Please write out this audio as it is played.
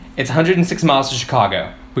It's 106 miles to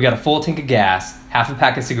Chicago. We got a full tank of gas, half a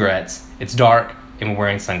pack of cigarettes. It's dark, and we're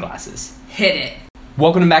wearing sunglasses. Hit it.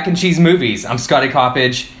 Welcome to Mac and Cheese Movies. I'm Scotty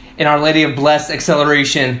Coppage. In Our Lady of Blessed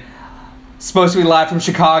Acceleration, supposed to be live from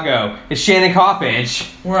Chicago, it's Shannon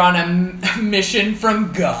Coppage. We're on a mission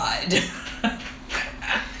from God.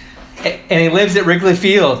 And he lives at Wrigley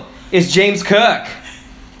Field. It's James Cook.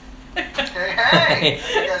 Hey,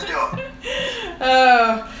 how you guys doing?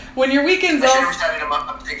 When your weekends I all should have started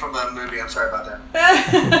a thing from the movie. I'm sorry about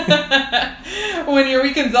that. when your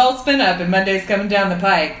weekends all spin up and Monday's coming down the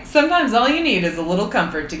pike, sometimes all you need is a little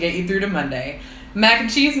comfort to get you through to Monday. Mac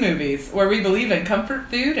and Cheese Movies, where we believe in comfort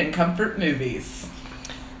food and comfort movies.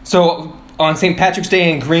 So, on St. Patrick's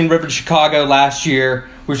Day in Green River, Chicago last year,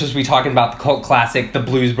 we were supposed to be talking about the cult classic, The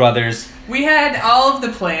Blues Brothers. We had all of the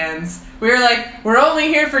plans. We were like, we're only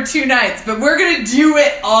here for 2 nights, but we're gonna do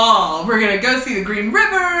it all. We're gonna go see the Green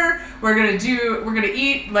River. We're gonna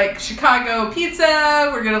eat like Chicago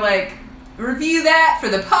pizza. We're gonna like review that for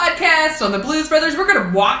the podcast on the Blues Brothers. We're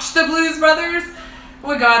gonna watch the Blues Brothers.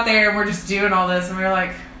 We got there and we're just doing all this, and we were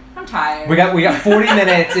like, I'm tired. We got 40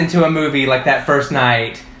 minutes into a movie like that first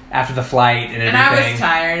night after the flight and everything. And I was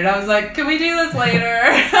tired. And I was like, can we do this later?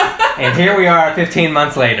 And here we are 15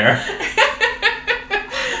 months later.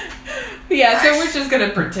 Yeah, so we're just going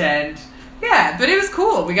to pretend. Yeah, but it was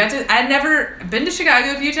cool. I'd never been to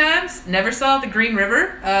Chicago a few times. Never saw the Green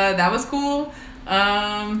River. That was cool.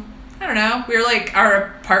 I don't know. We were like,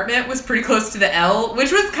 our apartment was pretty close to the L,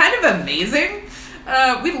 which was kind of amazing.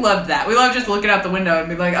 We loved that. We loved just looking out the window and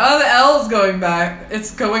be like, oh, the L's going back.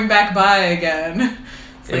 It's going back by again.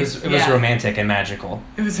 It was romantic and magical.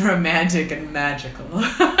 It was romantic and magical.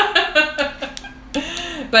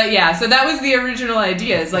 But yeah, so that was the original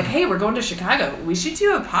idea. It's like, hey, we're going to Chicago. We should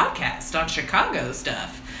do a podcast on Chicago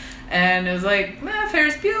stuff. And it was like,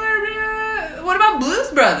 Ferris Bueller, what about Blues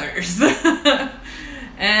Brothers?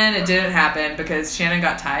 And it didn't happen because Shannon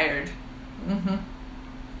got tired. Mm-hmm.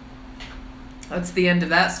 That's the end of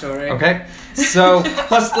that story. Okay, so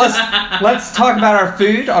let's talk about our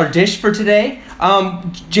food, our dish for today.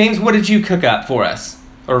 James, what did you cook up for us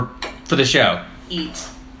or for the show? Eat.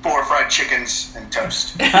 4 fried chickens and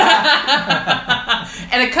toast. And a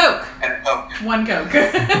Coke. And a Coke. 1 Coke.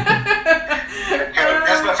 That's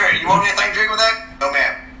my favorite. You want anything to drink with that? No,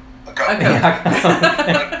 ma'am. A Coke.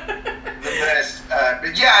 The best.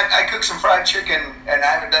 But yeah, I cooked some fried chicken, and I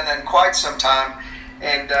haven't done that in quite some time.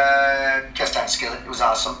 And cast iron skillet. It was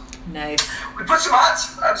awesome. Nice. We put some hot,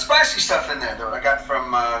 spicy stuff in there, though. I got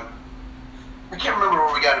from, I can't remember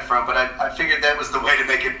where we got it from, but I figured that was the way to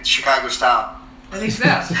make it Chicago style. I think so.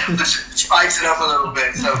 Spice it up a little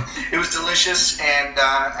bit. So it was delicious, and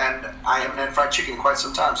I haven't had fried chicken in quite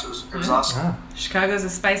some time, so it was awesome. Oh. Chicago's a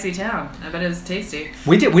spicy town. I bet it was tasty.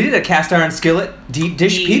 We did a cast iron skillet deep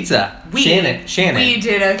dish pizza. Shannon. We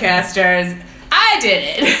did a cast iron. I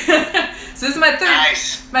did it. So this is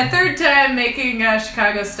my third time making a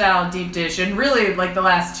Chicago style deep dish, and really like the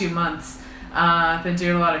last 2 months. I've been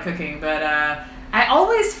doing a lot of cooking, but I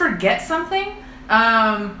always forget something.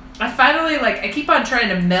 I finally, I keep on trying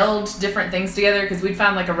to meld different things together because we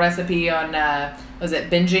found, a recipe on,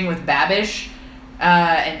 Binging with Babish,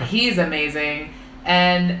 and he's amazing,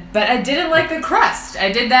 but I didn't like the crust.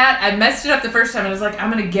 I did that, I messed it up the first time, and I was like, I'm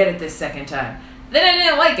gonna get it this second time. Then I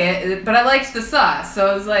didn't like it, but I liked the sauce, so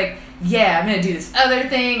I was like, yeah, I'm gonna do this other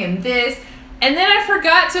thing, and this, and then I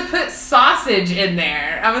forgot to put sausage in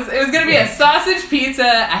there. It was gonna be a sausage pizza.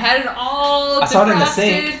 I had it all defrosted. I saw it in the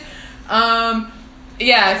sink.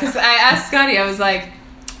 Yeah, because I asked Scotty, I was like,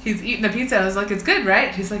 he's eating the pizza. I was like, it's good,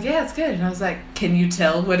 right? He's like, yeah, it's good. And I was like, can you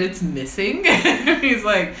tell what it's missing? He's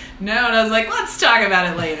like, no. And I was like, let's talk about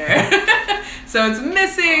it later. So it's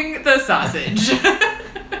missing the sausage.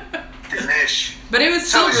 Delish. But it was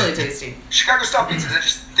still really tasty. Chicago style pizzas are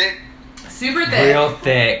just thick. Super thick. Real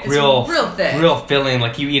thick. It's real thick. Real filling.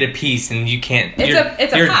 Like you eat a piece and you can't.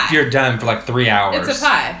 It's a pie. You're done for 3 hours. It's a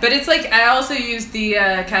pie. But it's I also use the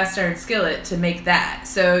cast iron skillet to make that.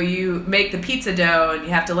 So you make the pizza dough and you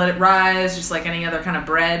have to let it rise just like any other kind of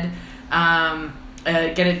bread.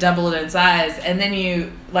 Get it doubled in size. And then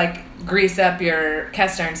you grease up your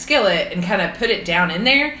cast iron skillet and kind of put it down in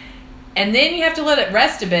there. And then you have to let it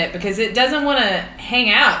rest a bit because it doesn't want to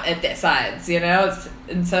hang out at the sides,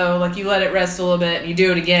 and so you let it rest a little bit and you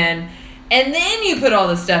do it again. And then you put all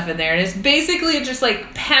the stuff in there and it's basically just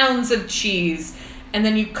pounds of cheese. And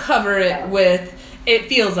then you cover it with, it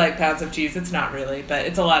feels like pounds of cheese. It's not really, but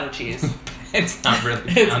it's a lot of cheese. It's not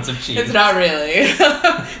really pounds of cheese. It's not really.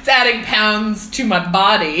 It's adding pounds to my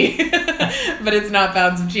body, but it's not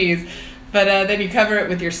pounds of cheese. But then you cover it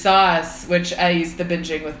with your sauce, which I use the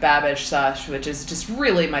Binging with Babish sauce, which is just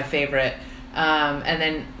really my favorite. And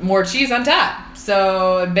then more cheese on top.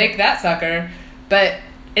 So bake that sucker. But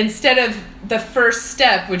instead of the first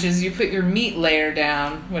step, which is you put your meat layer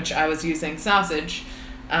down, which I was using sausage,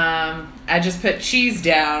 I just put cheese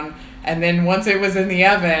down. And then once it was in the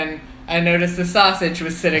oven, I noticed the sausage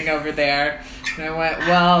was sitting over there. And I went,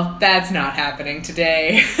 well, that's not happening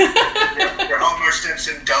today. Your Homer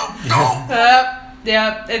Simpson dope.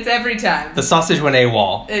 Yep, it's every time. The sausage went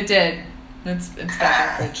AWOL. It did. It's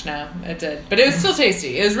back in the fridge now. It did. But it was still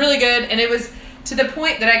tasty. It was really good. And it was to the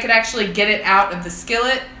point that I could actually get it out of the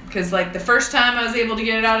skillet. Because, like, the first time I was able to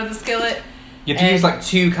get it out of the skillet. You have to use, like,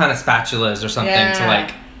 2 kind of spatulas or something to,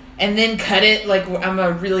 like... And then cut it. Like, I'm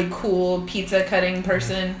a really cool pizza cutting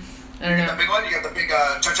person. I don't know. You got the big one? You got the big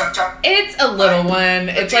chop? It's a little one.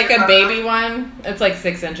 It's like a baby one. It's like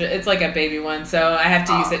 6 inches. It's like a baby one, so I have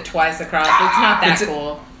to use it twice across. It's not that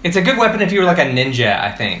cool. It's a good weapon if you were like a ninja,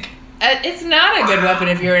 I think. It's not a good weapon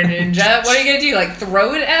if you're a ninja. What are you going to do, like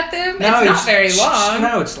throw it at them? No, it's not very long.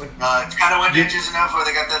 No, it's like... it's kind of what ninjas enough where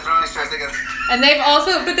they got that throwing stars. And they've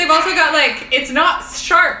also got, like, it's not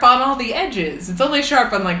sharp on all the edges. It's only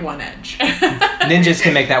sharp on, like, one edge. Ninjas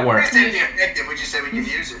can make that work. Would you say we can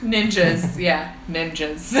use it? Ninjas, yeah.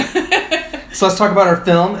 Ninjas. So let's talk about our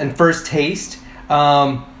film and first taste.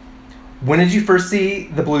 When did you first see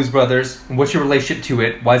The Blues Brothers? And what's your relationship to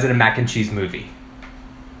it? Why is it a mac and cheese movie?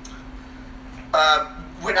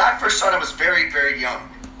 When I first saw it, I was very, very young.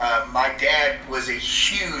 My dad was a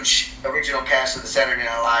huge original cast of the Saturday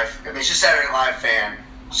Night Live. I mean, he's just Saturday Night Live fan.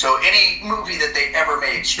 So any movie that they ever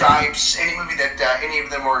made, Stripes, any movie that any of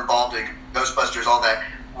them were involved in, Ghostbusters, all that,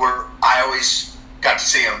 I always got to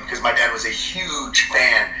see them because my dad was a huge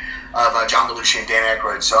fan of John Belushi and Dan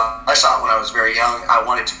Aykroyd. So I saw it when I was very young. I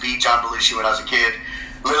wanted to be John Belushi when I was a kid.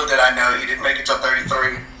 Little did I know he didn't make it till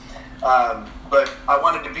 33. But I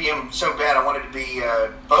wanted to be him so bad. I wanted to be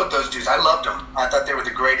both those dudes. I loved them. I thought they were the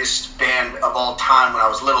greatest band of all time when I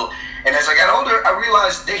was little. And as I got older, I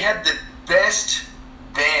realized they had the best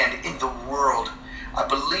band in the world. I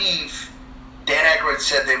believe Dan Aykroyd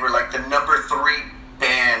said they were like the number 3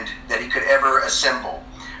 band that he could ever assemble.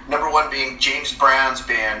 Number 1 being James Brown's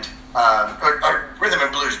band, or Rhythm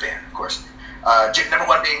and Blues band, of course. Number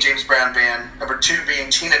 1 being James Brown band. Number 2 being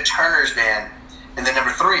Tina Turner's band. And then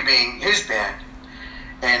number 3 being his band.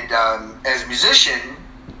 And as a musician,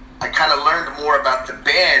 I kind of learned more about the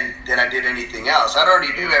band than I did anything else. I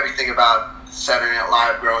already knew everything about Saturday Night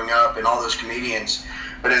Live growing up and all those comedians.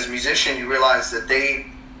 But as a musician, you realize that they,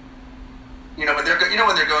 when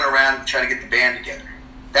they're going around trying to get the band together,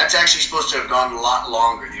 that's actually supposed to have gone a lot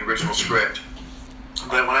longer, the original script.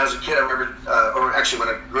 But when I was a kid, I remember, or actually when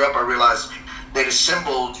I grew up, I realized they'd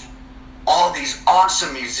assembled all these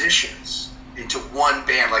awesome musicians into one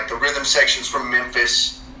band, like the rhythm sections from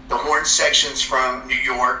Memphis, the horn sections from New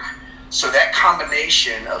York. So that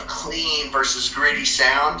combination of clean versus gritty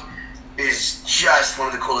sound is just one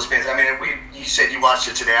of the coolest bands. I mean, you said you watched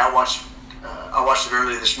it today. I watched it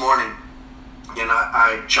earlier this morning, and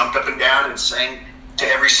I jumped up and down and sang to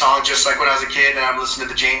every song just like when I was a kid. And I would listen to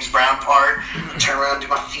the James Brown part, turn around, do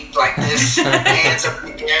my feet like this, hands up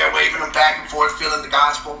in the air, waving them back and forth, feeling the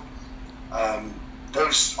gospel.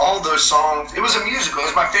 All those songs. It was a musical. It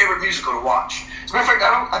was my favorite musical to watch. As a matter of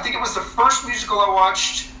fact, I think it was the first musical I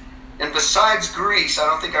watched. And besides Grease, I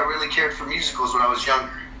don't think I really cared for musicals when I was younger.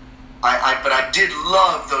 But I did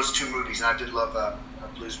love those 2 movies, and I did love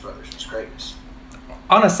Blues Brothers. It was great.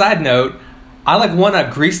 On a side note, I won a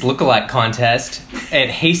Grease lookalike contest at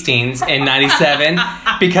Hastings in '97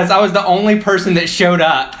 because I was the only person that showed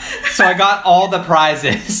up. So I got all the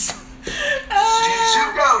prizes.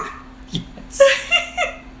 Zuko. Yes.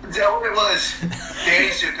 Is that what it was? Danny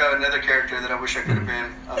Zuko, another character that I wish I could have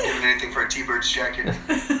been. I'm giving anything for a T-Birds jacket.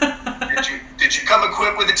 Did you come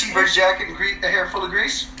equipped with a T-Birds jacket and a hair full of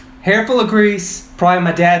grease? Hair full of grease. Probably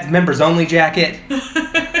my dad's members only jacket. Oh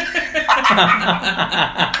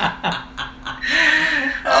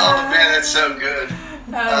man, that's so good.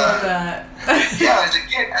 I love that. Yeah, as a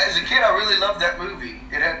kid, I really loved that movie.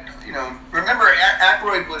 It had, remember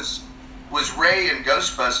Aykroyd was Ray in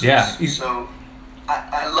Ghostbusters. Yeah. So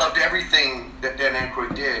I loved everything that Dan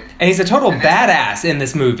Aykroyd did. And he's a total badass in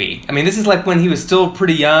this movie. I mean, this is like when he was still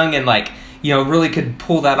pretty young and really could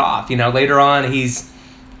pull that off. Later on he's,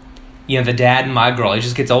 the dad in My Girl. He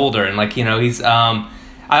just gets older and he's, I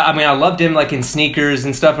loved him in Sneakers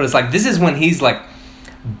and stuff, but it's this is when he's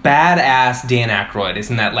badass Dan Aykroyd is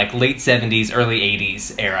in that late 70s, early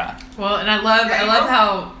 80s era. Well, and I love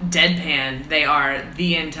how deadpan they are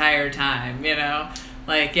the entire time,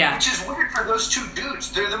 Like, yeah. Which is weird for those two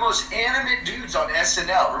dudes. They're the most animate dudes on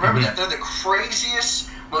SNL. Remember that? They're the craziest,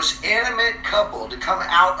 most animate couple to come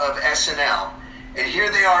out of SNL. And here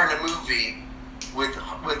they are in a movie with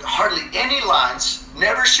hardly any lines,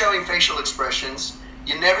 never showing facial expressions.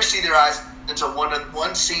 You never see their eyes until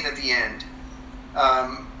one scene at the end.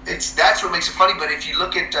 That's what makes it funny. But if you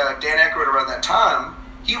look at Dan Aykroyd around that time,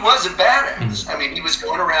 he was a badass. I mean, he was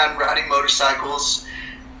going around riding motorcycles,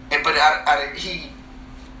 but he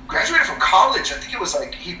graduated from college. I think it was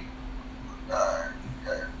like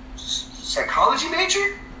psychology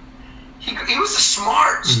major. He was a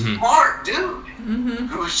smart dude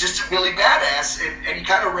who was just really badass, and he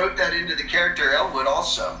kind of wrote that into the character Elwood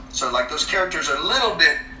also. So like those characters are a little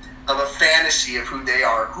bit of a fantasy of who they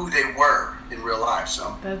were in real life.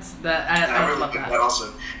 So I really love that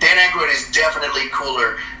also. Dan Aykroyd is definitely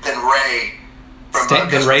cooler than Ray.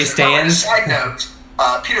 Than Ray Stans. Side note,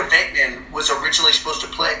 Peter Venkman was originally supposed to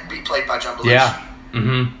be played by John Belushi. Yeah.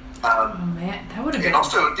 Oh man, that would have been. And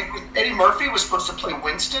also, I think Eddie Murphy was supposed to play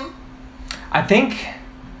Winston. I think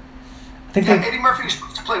Eddie Murphy was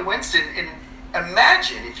supposed to play Winston. And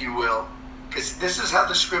imagine, if you will, because this is how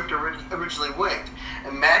the script originally went.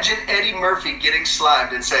 Imagine Eddie Murphy getting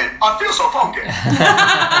slimed and saying, "I feel so funky."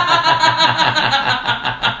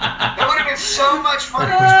 That would have been so much fun.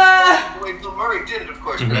 The way Bill Murray did it, of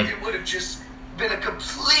course, but it would have just been a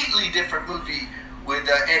completely different movie with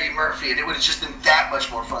Eddie Murphy, and it would have just been that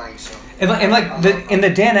much more funny. So. In the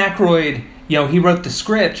Dan Aykroyd, he wrote the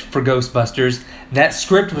script for Ghostbusters. That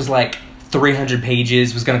script was like 300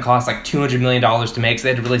 pages, was going to cost like $200 million to make, so they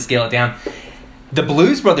had to really scale it down. The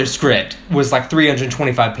Blues Brothers script was like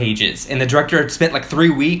 325 pages, and the director had spent like 3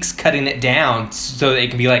 weeks cutting it down so that it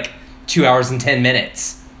can be like 2 hours and 10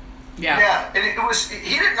 minutes. Yeah, and he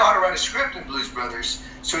didn't know how to write a script in Blues Brothers,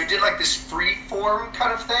 so he did like this free form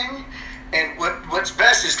kind of thing. And what's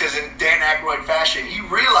best is because in Dan Aykroyd fashion, he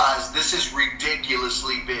realized this is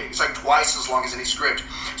ridiculously big. It's like twice as long as any script.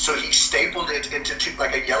 So he stapled it into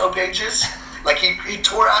like a Yellow Pages. Like he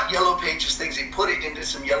tore out Yellow Pages things. He put it into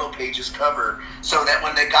some Yellow Pages cover so that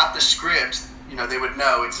when they got the script, they would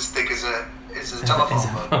know it's as thick as a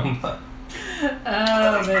telephone book.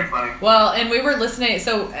 Oh, man. Well, and we were listening.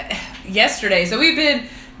 So yesterday, we've been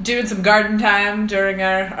doing some garden time during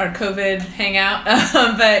our COVID hangout,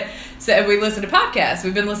 but. So we listen to podcasts.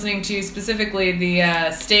 We've been listening to specifically the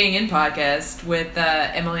Staying In podcast with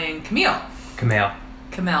Emily and Camille. Camille.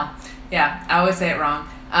 Yeah, I always say it wrong.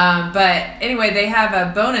 But anyway, they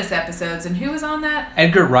have bonus episodes, and who was on that?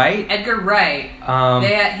 Edgar Wright.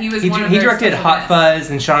 He directed Hot Fuzz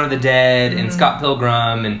and Shaun of the Dead and Scott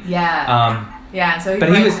Pilgrim and So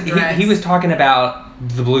he was talking about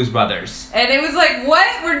the Blues Brothers, and it was like,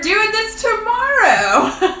 what? We're doing this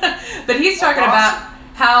tomorrow. But he's talking about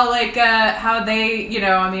how how they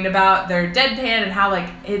about their deadpan and how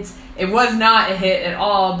it was not a hit at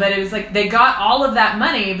all, but it was like they got all of that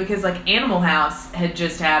money because Animal House had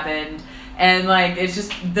just happened, and it's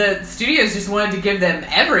just the studios just wanted to give them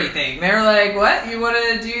everything. They were like, what, you want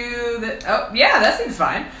to do that? Oh yeah, that seems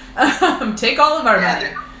fine. Take all of our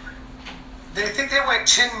money. They think they went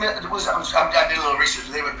 10 million. I did a little research.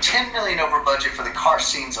 They went 10 million over budget for the car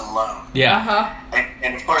scenes alone. Yeah.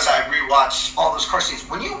 And of course, I rewatched all those car scenes.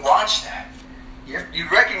 When you watch that, you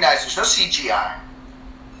recognize there's no CGI.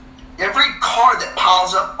 Every car that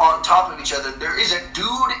piles up on top of each other, there is a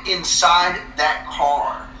dude inside that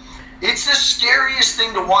car. It's the scariest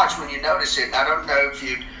thing to watch when you notice it. I don't know if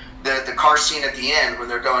the car scene at the end when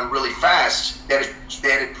they're going really fast, they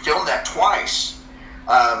had filmed that twice.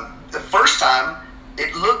 The first time,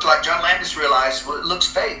 it looked like John Landis realized, well, it looks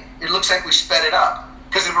fake. It looks like we sped it up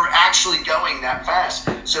because they were actually going that fast.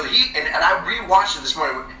 So and I rewatched it this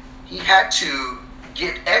morning. He had to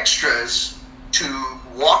get extras to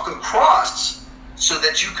walk across so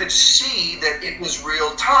that you could see that it was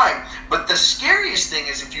real time. But the scariest thing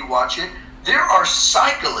is, if you watch it, there are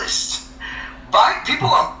cyclists. People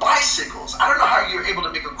on bicycles. I don't know how you're able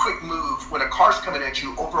to make a quick move when a car's coming at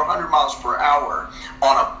you over 100 miles per hour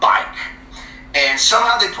on a bike. And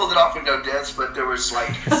somehow they pulled it off with no deaths, but there was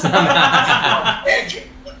on the edge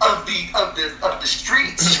of the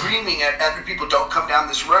street screaming at other people, "Don't come down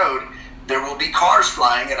this road. There will be cars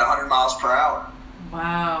flying at 100 miles per hour."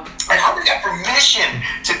 Wow. And how they got permission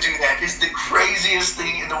to do that is the craziest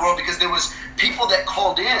thing in the world, because there was people that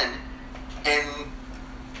called in and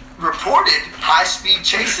reported high-speed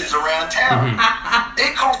chases around town.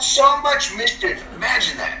 It caused so much mischief.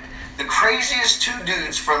 Imagine that. The craziest two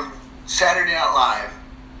dudes from Saturday Night Live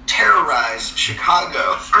terrorized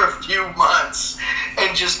Chicago for a few months. And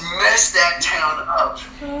and just messed that town up.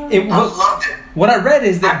 I loved it. What I read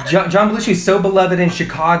is that John Belushi is so beloved in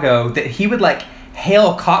Chicago that he would like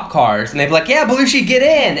hail cop cars and they'd be like, "Yeah, Belushi, get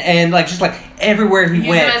in!" And like just like everywhere he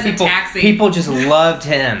went, people just loved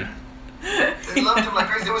him. They loved him like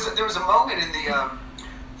crazy. There was a moment in the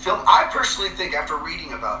film. I personally think, after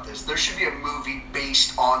reading about this, there should be a movie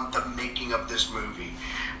based on the making of this movie,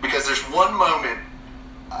 because there's one moment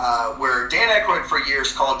where Dan Aykroyd for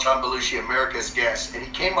years called John Belushi America's Guest, and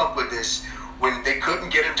he came up with this when they couldn't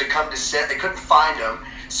get him to come to set. They couldn't find him,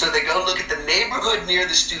 so they go look at the neighborhood near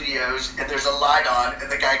the studios, and there's a light on, and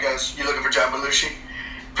the guy goes, "You looking for John Belushi?"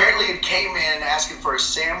 Apparently it came in asking for a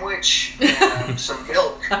sandwich and some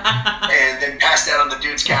milk, and then passed out on the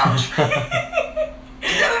dude's couch.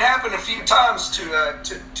 And that had happened a few times to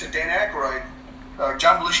Dan Aykroyd.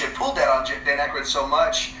 John Belushi had pulled that on Dan Aykroyd so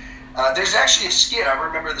much. There's actually a skit, I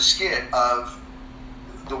remember the skit, of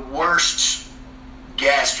the worst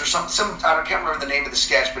guest or some I can't remember the name of the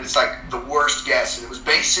sketch, but it's like the worst guest, and it was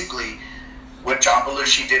basically what John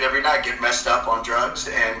Belushi did every night: get messed up on drugs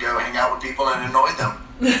and go hang out with people and annoy them.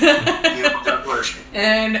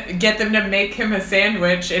 And get them to make him a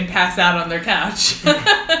sandwich and pass out on their couch.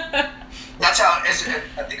 That's how,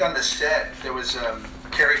 I think on the set, there was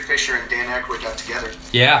Carrie Fisher and Dan Aykroyd got together.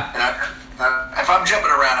 Yeah. And if I'm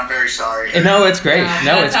jumping around, I'm very sorry. No, it's great.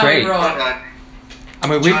 It's great.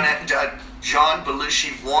 John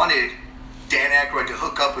Belushi wanted Dan Aykroyd to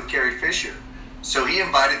hook up with Carrie Fisher. So he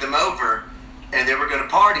invited them over, and they were going to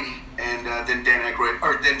party, and then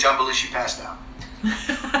John Belushi passed out.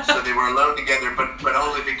 So they were alone together, but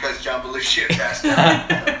only because John Belushi had passed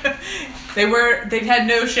out. They'd had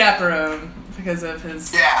no chaperone because of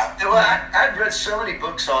his... Yeah, well, I'd read so many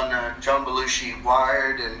books on John Belushi,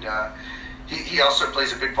 Wired, and he also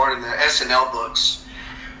plays a big part in the SNL books.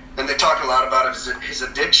 And they talk a lot about his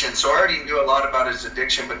addiction, so I already knew a lot about his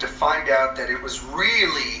addiction, but to find out that it was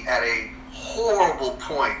really at a horrible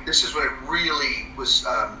point, this is when it really was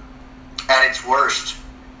at its worst,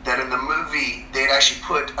 that in the movie they'd actually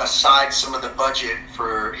put aside some of the budget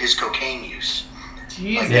for his cocaine use.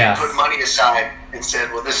 Jesus. Like they put money aside and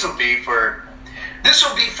said, "Well, this will be for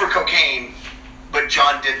cocaine," but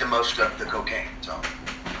John did the most of the cocaine. So.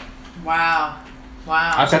 Wow.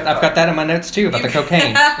 I've got that in my notes too about the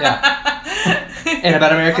cocaine. Yeah. And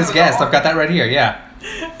about America's Guest. I've got that right here. Yeah.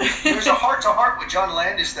 There's a heart-to-heart with John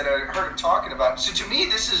Landis that I heard him talking about. So to me,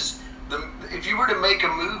 this is if you were to make a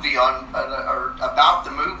movie or about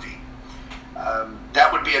the movie,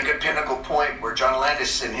 that would be a good pinnacle point where John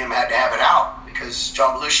Landis and him had to have it out, because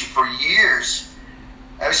John Belushi for years,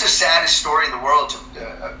 it was the saddest story in the world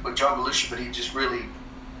with John Belushi, but he just really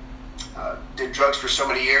did drugs for so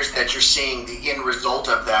many years that you're seeing the end result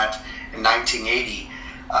of that in 1980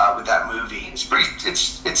 with that movie. It's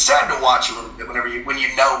sad to watch a little bit when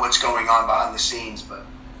you know what's going on behind the scenes, but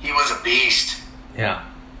he was a beast. Yeah.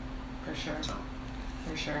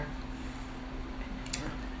 For sure.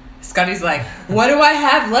 Scotty's like, what do I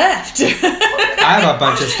have left? I have a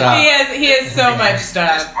bunch of stuff. He has so much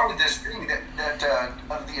stuff. That's part of this thing that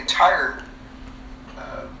of the entire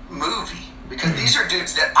movie, because these are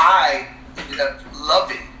dudes that I ended up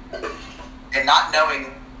loving and not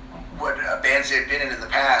knowing what bands they'd been in the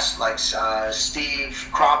past, like Steve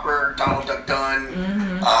Cropper, Donald Duck Dunn,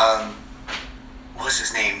 what's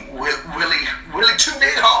his name? Willie Two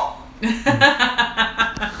Big Hall.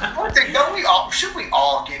 Should we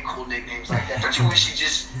all get cool nicknames like that? Don't you wish you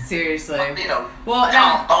just seriously? Tom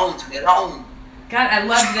Bones at home. God, I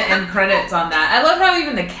loved the end credits on that. I love how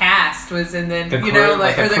even the cast was in the crew.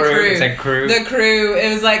 It said crew. The crew. It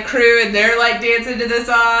was like crew, and they're like dancing to the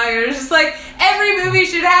song. It was just like every movie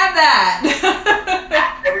should have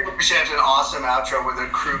that. Every movie should have an awesome outro where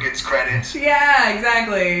the crew gets credits. Yeah,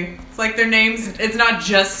 exactly. It's like their names. It's not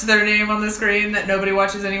just their name on the screen that nobody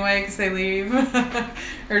watches anyway because they leave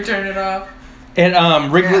or turn it off.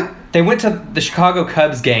 And Wrigley, they went to the Chicago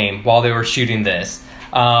Cubs game while they were shooting this.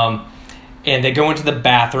 And they go into the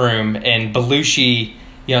bathroom, and Belushi,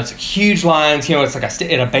 it's huge lines, it's like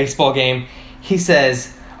in a baseball game. He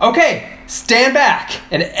says, "Okay, stand back,"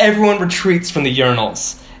 and everyone retreats from the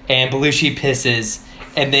urinals. And Belushi pisses,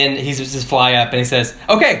 and then he's just fly up, and he says,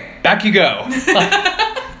 "Okay, back you go."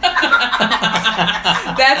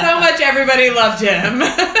 That's how much everybody loved him.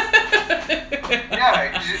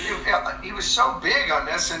 Yeah, he was so big on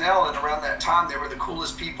SNL, and around that time, they were the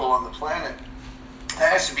coolest people on the planet.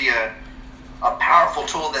 That has to be a powerful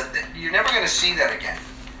tool that you're never going to see that again.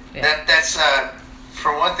 Yeah. That's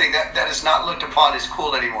for one thing, that is not looked upon as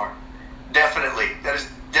cool anymore. Definitely. That is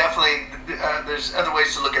definitely, there's other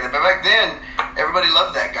ways to look at it. But back then, everybody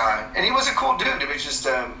loved that guy. And he was a cool dude. It was just,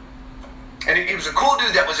 it And he was a cool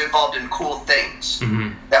dude that was involved in cool things. Mm-hmm.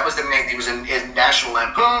 That was the main thing. He was in National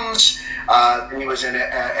Lampoons. Then he was in,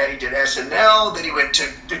 he did SNL. Then he went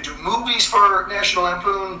to do movies for National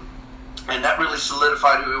Lampoon. And that really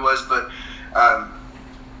solidified who he was. But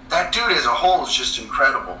that dude as a whole is just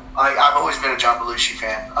incredible. I've always been a John Belushi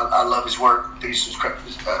fan. I love his work. He's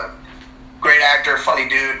a great actor, funny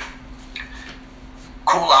dude.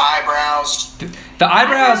 Cool eyebrows. The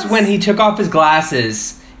eyebrows when he took off his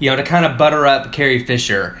glasses, to kind of butter up Carrie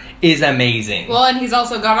Fisher, is amazing. Well, and he's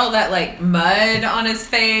also got all that, like, mud on his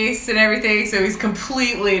face and everything, so he's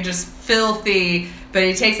completely just filthy, but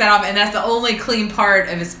he takes that off, and that's the only clean part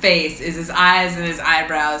of his face is his eyes and his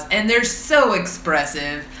eyebrows, and they're so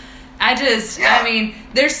expressive. I mean,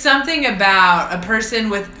 there's something about a person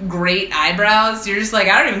with great eyebrows, you're just like,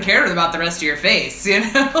 I don't even care about the rest of your face,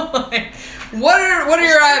 like, what are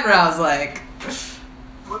your eyebrows like?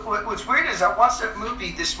 What's weird is I watched that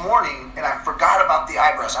movie this morning and I forgot about the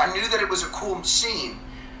eyebrows. I knew that it was a cool scene,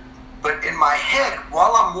 but in my head,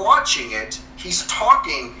 while I'm watching it, he's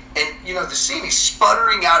talking and, the scene, he's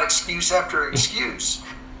sputtering out excuse after excuse.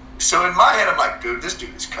 So in my head, I'm like, dude, this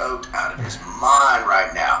dude is coked out of his mind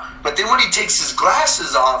right now. But then when he takes his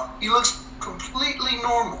glasses off, he looks completely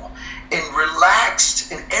normal and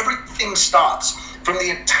relaxed and everything stops. From the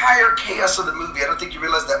entire chaos of the movie, I don't think you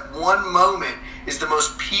realize that one moment is the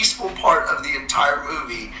most peaceful part of the entire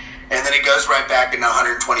movie, and then it goes right back into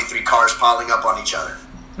 123 cars piling up on each other.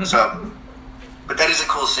 So, but that is a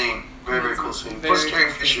cool scene. Very, very cool scene. Plus,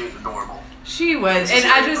 Carrie Fisher is adorable. She was, and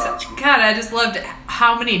I just loved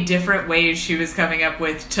how many different ways she was coming up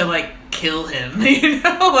with to, like, kill him,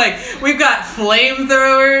 like, we've got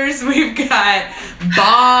flamethrowers, we've got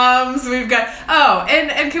bombs, we've got,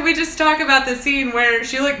 and can we just talk about the scene where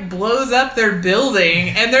she, like, blows up their building,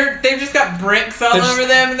 and they've just got bricks all over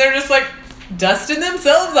them, and they're just, like, dusting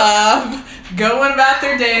themselves off, going about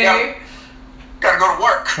their day. Yeah. Gotta go to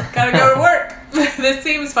work. Gotta go to work. This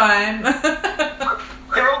seems fine.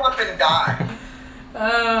 Curl up and die.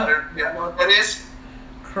 You know what that is?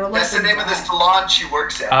 That's the name of the salon she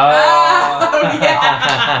works at. Oh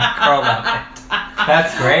yeah. Curl up.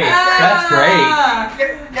 That's great. That's great.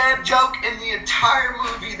 That joke in the entire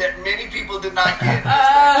movie that many people did not get is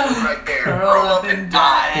that joke right there. Curl up and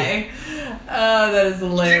die. Oh, that is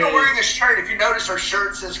hilarious. She's even wearing a shirt. If you notice, her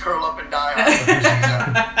shirt says "Curl Up and Die" on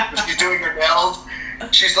it. She's doing her nails.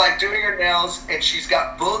 She's like doing her nails, and she's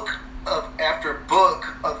got book after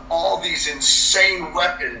book of all these insane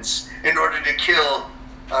weapons in order to kill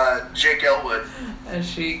Jake Elwood. As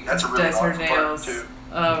she That's a really does her nails. Too.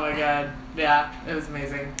 Oh my god. Yeah, it was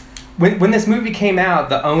amazing. When this movie came out,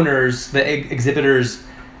 the owners, the exhibitors,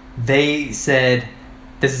 they said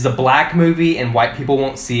this is a black movie and white people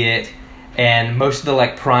won't see it, and most of the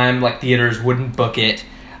like prime like theaters wouldn't book it.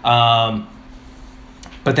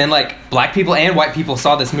 But then like black people and white people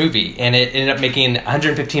saw this movie, and it ended up making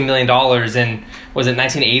 $115 million in, was it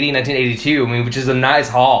 1980, 1982? I mean, which is a nice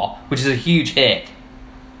haul, which is a huge hit.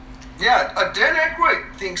 Yeah, Dan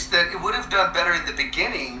Aykroyd thinks that it would have done better in the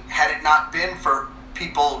beginning had it not been for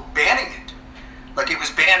people banning it. Like, it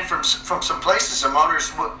was banned from some places. Some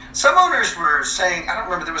owners were saying, I don't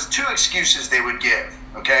remember, there was two excuses they would give,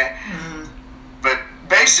 okay? Mm-hmm. But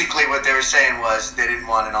basically what they were saying was they didn't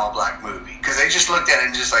want an all-black movie. Because they just looked at it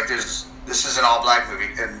and just like, this is an all-black movie.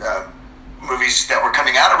 And movies that were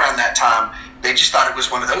coming out around that time, they just thought it was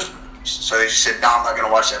one of those movies. So they just said, no, I'm not going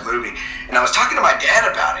to watch that movie. And I was talking to my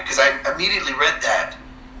dad about it because I immediately read that.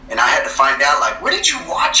 And I had to find out, like, where did you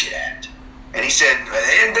watch it at? And he said,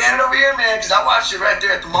 they didn't ban it over here, man, because I watched it right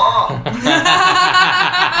there at the mall.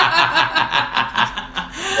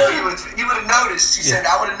 So he would have noticed. He said,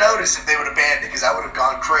 I would have noticed if they would have banned it, because I would have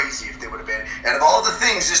gone crazy if they would have banned it. And of all the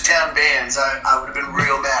things this town bans, I would have been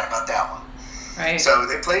real mad about that one. Right. So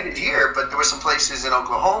they played it here, but there were some places in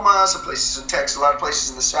Oklahoma, some places in Texas, a lot of places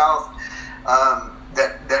in the South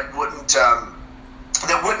that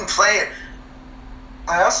wouldn't play it.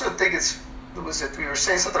 I also think we were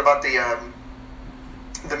saying something about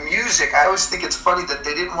the music. I always think it's funny that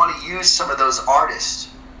they didn't want to use some of those artists.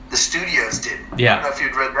 The studios didn't. Yeah. I don't know if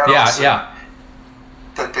you'd read that. Yeah, also. yeah.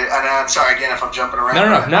 And I'm sorry again if I'm jumping around.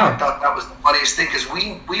 No. I thought that was the funniest thing because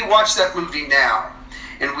we watch that movie now.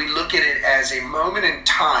 And we look at it as a moment in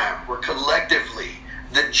time where collectively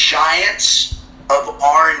the giants of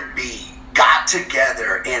R&B got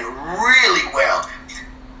together and really well.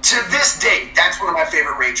 To this day, that's one of my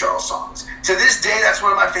favorite Ray Charles songs. To this day, that's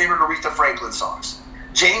one of my favorite Aretha Franklin songs.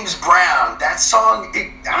 James Brown, that song,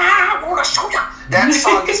 I want to show you. That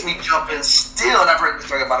song gets me jumping still, and I've heard this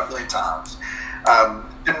song about 1 million times.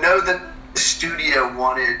 To know that the studio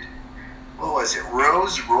wanted, what was it,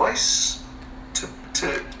 Rolls Royce?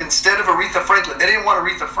 instead of Aretha Franklin, they didn't want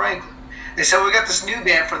Aretha Franklin. They said, we got this new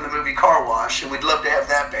band from the movie Car Wash, and we'd love to have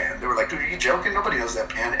that band. They were like, dude, are you joking? Nobody knows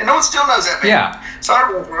that band. And no one still knows that band. Yeah.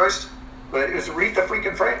 Sorry, Rolls Royce, but it was Aretha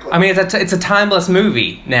freaking Franklin. I mean, it's a timeless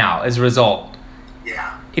movie now as a result.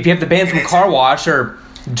 Yeah. If you have the band from Car Wash or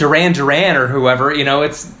Duran Duran or whoever,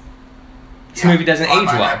 this movie doesn't age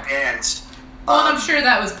well. Well, I'm sure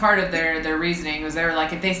that was part of their reasoning, was they were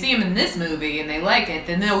like, if they see him in this movie and they like it,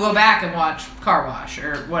 then they'll go back and watch Car Wash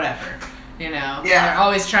or whatever. Yeah. They're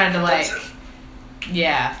always trying to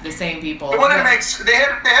the same people. They wanted to make. They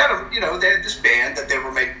had they had this band that they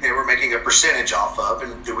were making a percentage off of,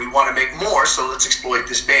 and we want to make more, so let's exploit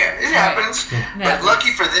this band. It happens, but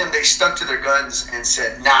lucky for them, they stuck to their guns and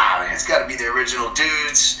said, nah, man, it's got to be the original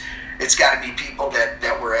dudes. It's got to be people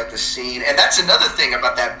that were at the scene, and that's another thing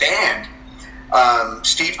about that band.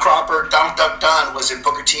 Steve Cropper, Dun Dun Dun was in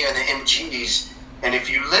Booker T and the MGs. And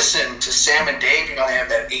if you listen to Sam and Dave, they have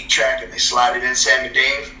that 8-track and they slide it in, Sam and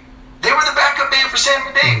Dave. They were the backup band for Sam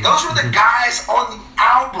and Dave. Those were the guys on the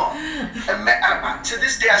album. And to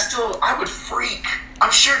this day, I would freak.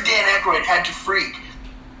 I'm sure Dan Aykroyd had to freak.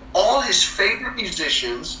 All his favorite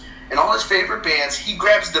musicians and all his favorite bands, he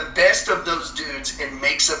grabs the best of those dudes and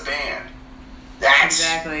makes a band.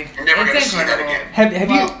 Exactly. You're never going to see that again.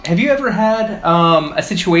 Have you ever had a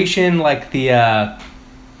situation like the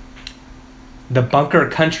Bunker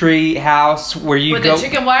Country House where you go with the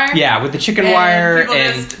chicken wire? Yeah, with the chicken wire people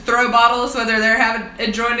just throw bottles whether they're having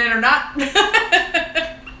it joined in or not.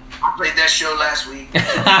 I played that show last week.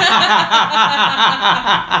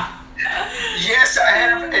 Yes, I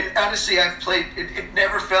have, and honestly, I've played. It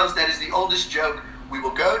never fails. That is the oldest joke. We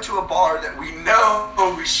will go to a bar that we know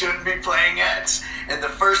we shouldn't be playing at, and the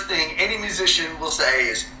first thing any musician will say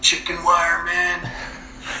is "chicken wire, man."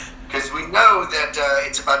 Because we know that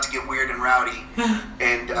it's about to get weird and rowdy.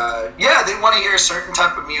 And, they want to hear a certain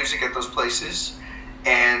type of music at those places.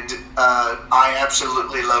 And I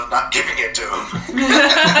absolutely love not giving it to them.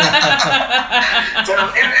 So,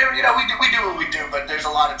 we do what we do, but there's a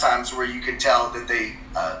lot of times where you can tell that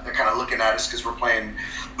they're kind of looking at us because we're playing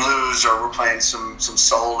blues or we're playing some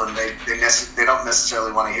soul, and they don't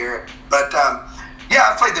necessarily want to hear it. But,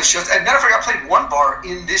 I played those shows. As a matter of fact, I played one bar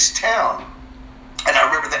in this town. And I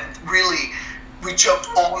remember that we joked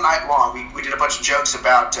all night long. We did a bunch of jokes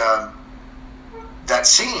about that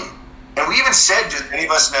scene. And we even said, do any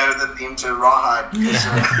of us know the theme to Rawhide?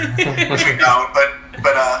 Which we don't. But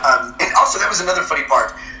and also that was another funny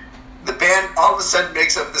part. The band all of a sudden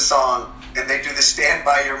makes up the song, and they do the Stand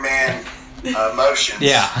By Your Man motions.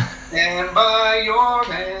 Yeah. Stand by your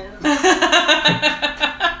man.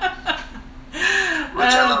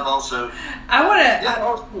 Which I love also. I want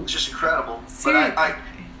to... it's just incredible.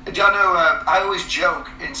 But y'all know, I always joke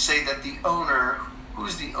and say that the owner...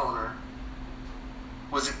 Who's the owner?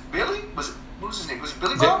 Was it Billy? What was his name? Was it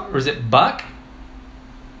Billy Bob? Or was it Buck?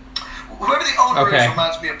 Whoever the owner is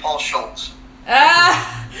reminds me of Paul Schultz.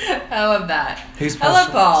 I love that. Who's Paul? I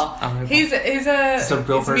love Schultz? Paul. He's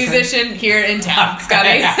a musician here in town,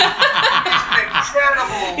 Scotty.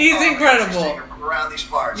 He's incredible. Around these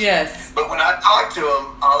parts. Yes. But when I talk to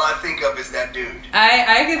him, all I think of is that dude.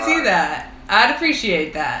 I can see that. I'd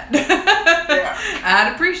appreciate that. Yeah.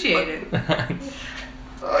 I'd appreciate it. That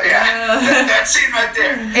scene right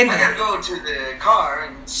there. And I gotta go to the car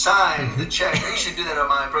and sign the check. I used to do that on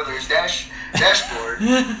my brother's dashboard.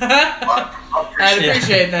 I'd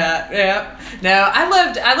appreciate that. Yeah. No, I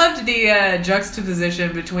loved the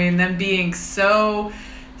juxtaposition between them being so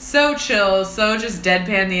chill, so just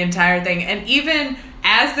deadpan the entire thing, and even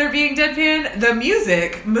as they're being deadpan, the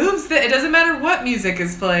music moves. It doesn't matter what music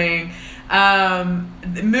is playing.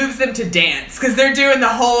 Moves them to dance because they're doing the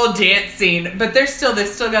whole dance scene, but they've still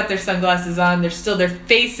got their sunglasses on. Their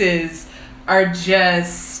faces are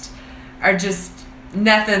just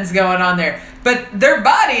nothing's going on there, but their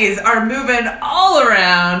bodies are moving all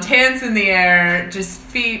around, hands in the air, just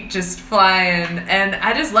feet just flying, and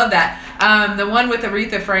I just love that. The one with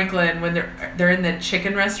Aretha Franklin when they're in the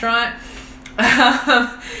chicken restaurant,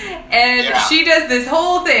 and she does this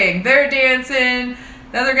whole thing. They're dancing.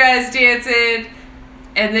 The other guy's dancing,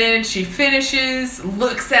 and then she finishes,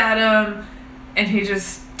 looks at him, and he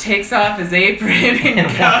just takes off his apron and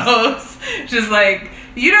goes. Just like,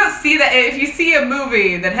 you don't see that. If you see a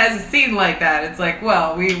movie that has a scene like that, it's like,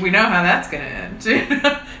 well, we know how that's going to end.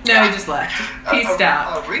 No, he just left. Peaced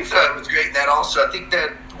out. Aretha was great in that also. I think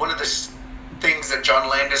that one of the things that John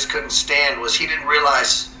Landis couldn't stand was he didn't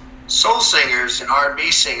realize soul singers and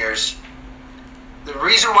R&B singers, the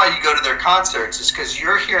reason why you go to their concerts is because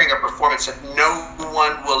you're hearing a performance that no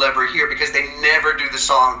one will ever hear because they never do the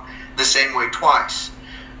song the same way twice.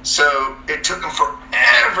 So it took them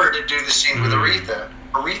forever never to do the scene with Aretha.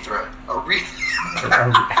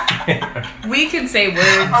 We can say words.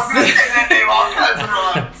 I'm going to say that name all kinds of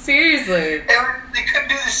wrong. Seriously. And they couldn't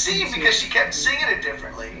do the scene because she kept singing it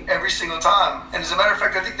differently every single time. And as a matter of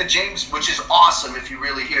fact, I think which is awesome if you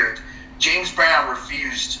really hear it, James Brown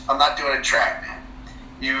refused. I'm not doing a track, man.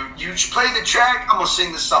 You play the track, I'm going to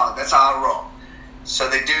sing the song. That's how I roll. So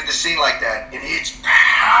they do the scene like that, and it's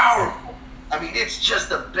powerful. I mean, it's just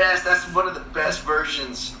the best. That's one of the best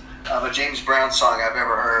versions of a James Brown song I've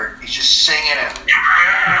ever heard. He's just singing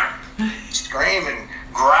it, screaming,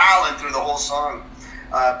 growling through the whole song.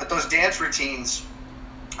 But those dance routines,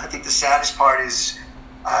 I think the saddest part is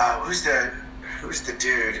who's the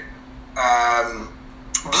dude?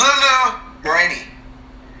 Blue Marini.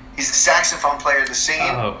 He's a saxophone player in the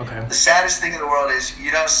scene. Oh, okay. The saddest thing in the world is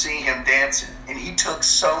you don't see him dancing, and he took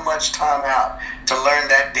so much time out to learn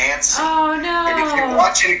that dance scene. Oh no! And if you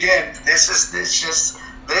watch it again, this,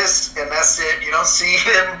 and that's it. You don't see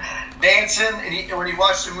him dancing. And when he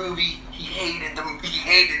watched the movie, he hated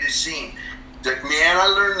the scene. He's like, man, I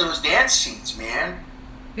learned those dance scenes, man.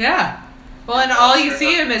 Yeah. Well, and all you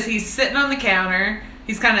see him is he's sitting on the counter.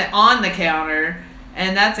 He's kind of on the counter,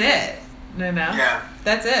 and that's it. You know? Yeah.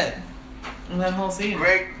 That's it. And that whole scene.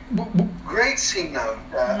 Great scene, though.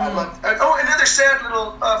 I love. Another sad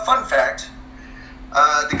little fun fact.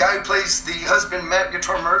 The guy who plays the husband, Matt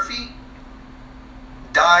Guitar Murphy,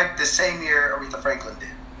 died the same year Aretha Franklin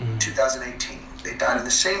did, 2018. They died in the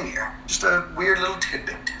same year. Just a weird little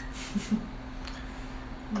tidbit.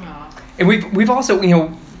 And we've also,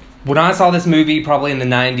 when I saw this movie probably in the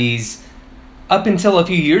 90s, up until a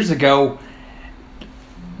few years ago,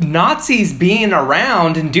 Nazis being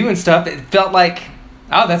around and doing stuff, it felt like,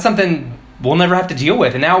 oh, that's something we'll never have to deal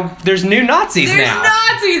with. And now there's new Nazis there's now. There's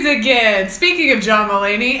Nazis again. Speaking of John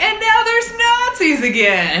Mulaney, and now there's Nazis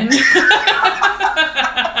again.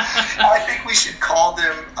 I think we should call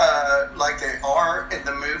them like they are in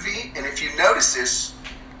the movie. And if you notice this,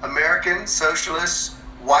 American Socialist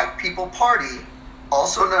White People Party,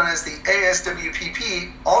 also known as the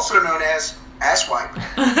ASWPP, also known as Asswipe.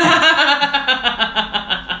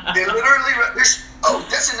 They literally,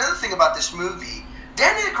 that's another thing about this movie.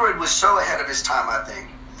 Dan Aykroyd was so ahead of his time, I think.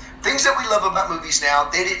 Things that we love about movies now,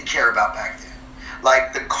 they didn't care about back then.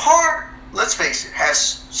 Like the car, let's face it,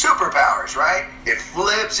 has superpowers, right? It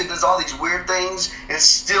flips, it does all these weird things, and it's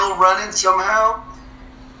still running somehow.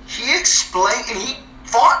 He explained, and he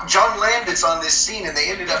fought John Landis on this scene, and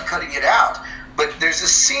they ended up cutting it out. But there's a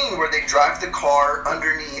scene where they drive the car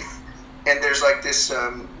underneath, and there's like this,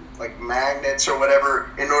 like magnets or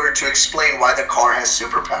whatever, in order to explain why the car has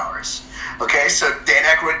superpowers. Okay, so Dan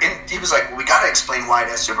Aykroyd, and he was like, well, we gotta explain why it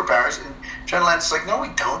has superpowers. And John Landis is like, no, we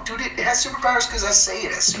don't, dude. It has superpowers because I say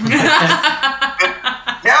it has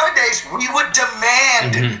superpowers. Nowadays, we would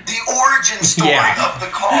demand the origin story of the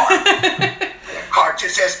car. The car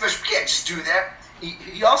just has special, we can't just do that.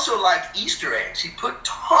 He also liked Easter eggs. He put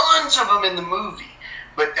tons of them in the movie.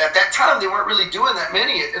 But at that time, they weren't really doing that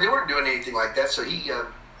many. They weren't doing anything like that. So he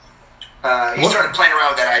started playing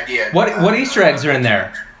around with that idea. What Easter eggs are in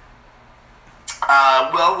there?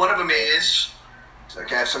 Well, one of them is, so I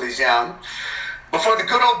can have some of these down. Before the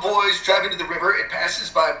good old boys drive into the river, it passes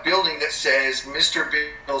by a building that says Mr.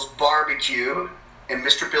 Bill's Barbecue. And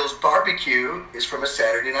Mr. Bill's Barbecue is from a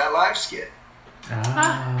Saturday Night Live skit.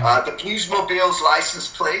 The Bluesmobile's license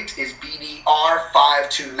plate is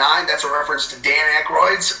BDR529. That's a reference to Dan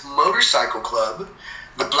Aykroyd's motorcycle club.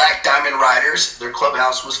 The Black Diamond Riders, their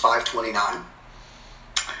clubhouse was 529.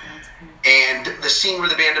 And the scene where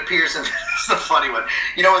the band appears, and it's the funny one.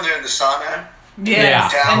 You know when they're in the sauna?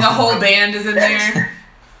 Yes, and the whole band is in there.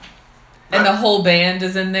 And the whole band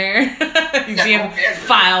is in there. You see him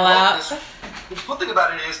file out. The cool thing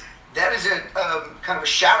about it is, that is a kind of a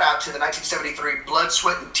shout out to the 1973 Blood,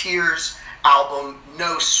 Sweat, and Tears album,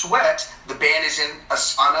 No Sweat. The band is in a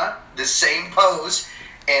sauna, the same pose,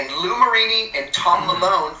 and Lou Marini and Tom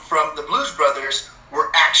Malone from the Blues Brothers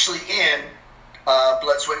were actually in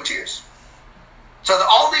Blood, Sweat, and Tears. So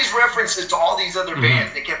all these references to all these other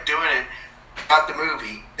bands, they kept doing it about the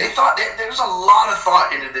movie. They thought there was a lot of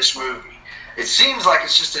thought into this movie. It seems like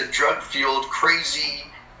it's just a drug-fueled, crazy,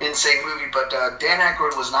 insane movie, but Dan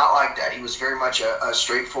Aykroyd was not like that. He was very much a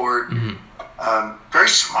straightforward, very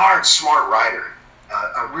smart writer.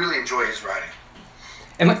 I really enjoy his writing.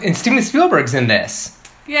 And Steven Spielberg's in this.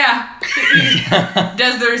 Yeah.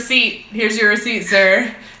 Does the receipt. Here's your receipt,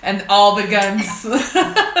 sir. And all the guns. He's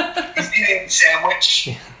eating a sandwich.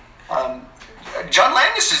 John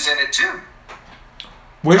Landis is in it, too.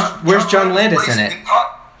 Where's John Landis in it?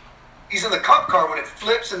 He's in the cop car when it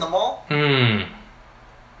flips in the mall.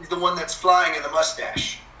 He's the one that's flying in the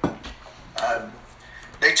mustache.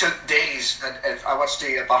 They took days. I watched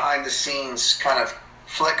a behind the scenes kind of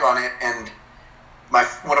flick on it, and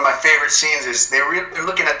one of my favorite scenes is they're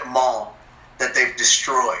looking at the mall that they've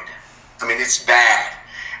destroyed. I mean, it's bad.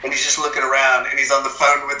 And he's just looking around, and he's on the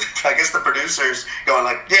phone with, I guess, the producers, going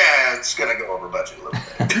like, yeah, it's going to go over budget a little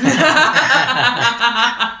bit.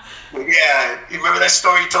 Yeah, you remember that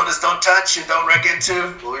story you told us don't touch and don't wreck into?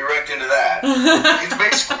 Well, we wrecked into that. It's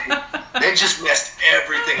basically, they just messed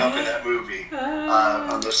everything up in that movie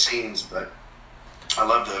on those scenes, but I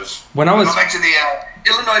love those. When I was... Go back to the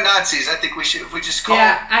Illinois Nazis, I think we should, if we just call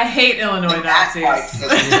Yeah, I hate Illinois Nazis.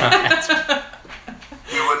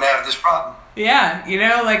 We wouldn't have this problem. Yeah, you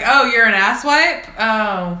know, like, oh, you're an asswipe?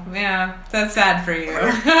 Oh, yeah, that's sad for you.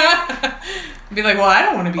 Be like, well, I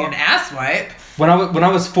don't want to be an asswipe. When I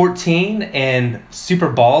was 14 and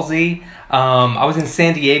super ballsy, I was in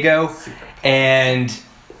San Diego, and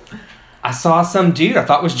I saw some dude I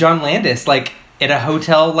thought was John Landis, like, at a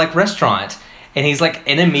hotel, like, restaurant. And he's, like,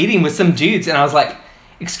 in a meeting with some dudes, and I was like,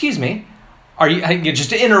 excuse me, are you, just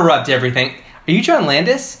to interrupt everything, are you John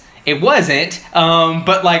Landis? It wasn't,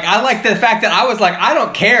 but, like, I like the fact that I was like, I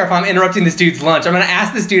don't care if I'm interrupting this dude's lunch. I'm going to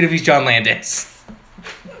ask this dude if he's John Landis.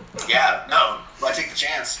 Yeah, no, I take the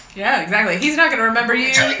chance. Yeah, exactly. He's not going to remember you.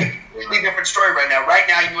 I'm telling you a completely different story right now. Right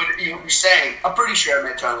now, you would be saying, I'm pretty sure I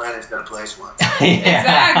met John Landis at a place once. Yeah.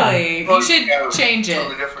 Exactly. You should change it.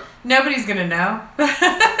 Totally different. Nobody's going to know.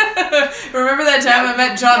 Remember that time I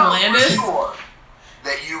met John Landis? Sure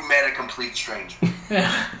that you met a complete stranger.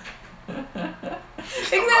 Yeah.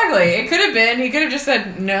 Exactly. It could have been. He could have just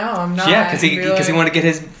said, no, I'm not. Yeah, because he wanted to get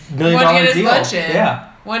his $1 million deal. Wanted to get his lunch in.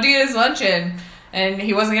 Yeah. Wanted to get his lunch in. And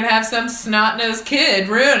he wasn't going to have some snot-nosed kid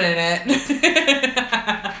ruining it.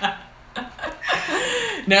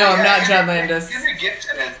 No, I'm not John Landis. Henry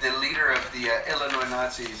Gibson, as the leader of the Illinois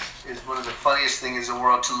Nazis, is one of the funniest things in the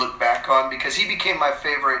world to look back on, because he became my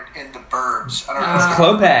favorite in The Burbs. I don't know. It's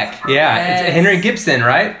Klopak. Yeah, yes. It's Henry Gibson,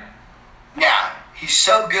 right? Yeah, he's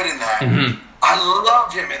so good in that. Mm-hmm. I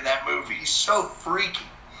loved him in that movie. He's so freaky.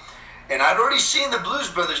 And I'd already seen the Blues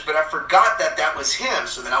Brothers, but I forgot that was him.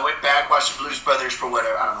 So then I went back, watched the Blues Brothers for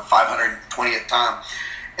whatever, I don't know, 520th time.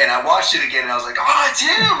 And I watched it again, and I was like, oh, it's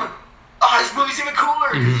him! Oh, this movie's even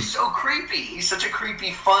cooler. Mm-hmm. He's so creepy. He's such a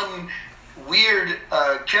creepy, fun, weird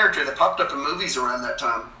character that popped up in movies around that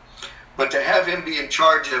time. But to have him be in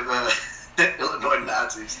charge of the Illinois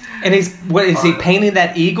Nazis. And he painting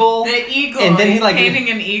that eagle? The eagle. And then he's painting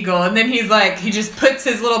an eagle. And then he just puts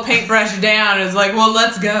his little paintbrush down and is like, well,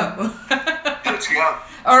 let's go. Let's go.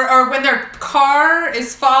 Or when their car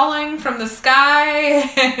is falling from the sky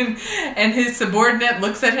and his subordinate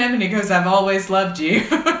looks at him and he goes, I've always loved you.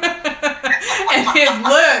 And his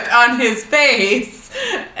look on his face,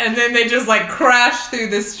 and then they just like crash through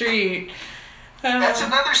the street. That's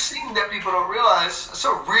another scene that people don't realize. It's a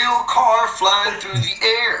real car flying through the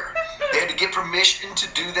air. They had to get permission to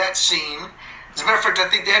do that scene. As a matter of fact, I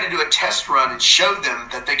think they had to do a test run and show them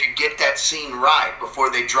that they could get that scene right before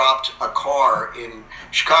they dropped a car in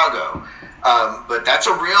Chicago. But that's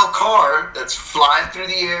a real car that's flying through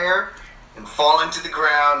the air and falling to the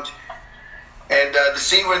ground. And the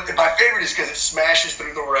scene my favorite is because it smashes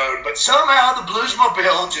through the road, but somehow the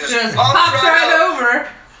Bluesmobile just pops right over.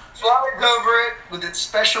 Flies over it with its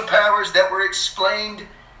special powers that were explained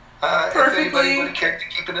perfectly. If anybody would have cared to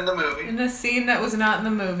keep it in the movie. In a scene that was not in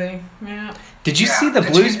the movie. Yeah. Did you see the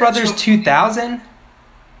Blues Brothers 2000?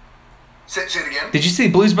 Say it again. Did you see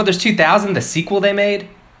Blues Brothers 2000, the sequel they made?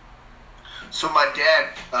 So my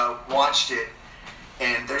dad watched it,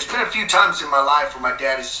 and there's been a few times in my life where my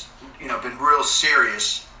dad has, been real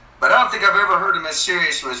serious. But I don't think I've ever heard him as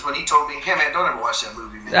serious as when he told me, hey man, don't ever watch that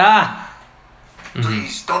movie, man.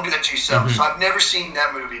 Please, don't do that to yourself. Mm-hmm. So I've never seen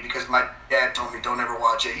that movie because my dad told me don't ever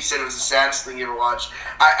watch it. He said it was the saddest thing you ever watched.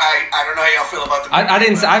 I don't know how y'all feel about the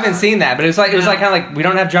movie. I haven't seen that, but it was kind of like we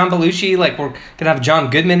don't have John Belushi, like we're gonna have John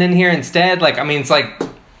Goodman in here instead. Like, I mean, it's like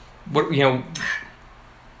what John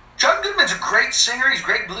Goodman's a great singer. He's a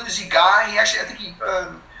great bluesy guy. He actually, I think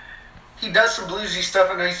he does some bluesy stuff.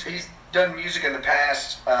 I know he's done music in the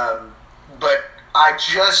past, but I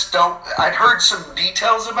just don't. I'd heard some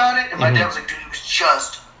details about it, and my dad was like, "Dude, it was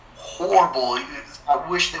just horrible. I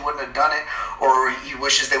wish they wouldn't have done it," or he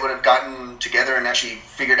wishes they would have gotten together and actually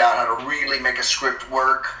figured out how to really make a script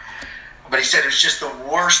work. But he said it was just the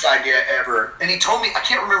worst idea ever. And he told me, I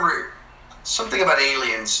can't remember, something about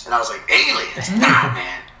aliens, and I was like, "Aliens? Nah,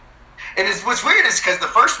 man." And what's weird is because the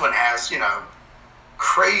first one has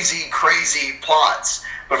crazy plots,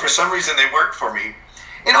 but for some reason they work for me.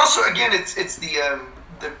 And also, again, it's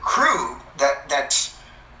the crew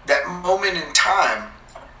that moment in time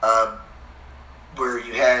where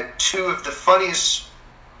you had two of the funniest,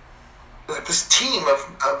 this team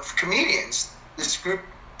of comedians, this group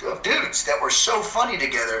of dudes that were so funny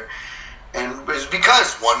together. And it was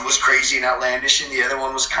because one was crazy and outlandish and the other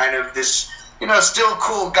one was kind of this, still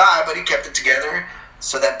cool guy, but he kept it together.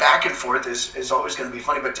 So that back and forth is always going to be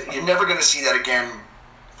funny, but you're never going to see that again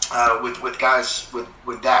with guys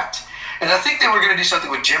with that. And I think they were going to do something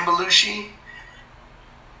with Jim Belushi.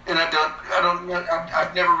 And I've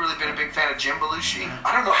never really been a big fan of Jim Belushi.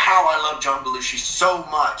 I don't know how I love John Belushi so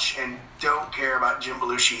much and don't care about Jim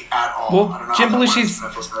Belushi at all. Well, I don't know Jim Belushi's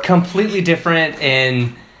completely different,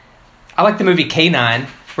 and I like the movie K-9,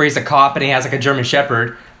 where he's a cop and he has like a German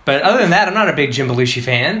Shepherd. But other than that, I'm not a big Jim Belushi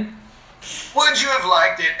fan. Would you have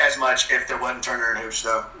liked it as much if there wasn't Turner and Hooch,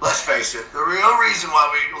 though? Let's face it, the real reason why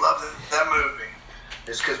we loved that movie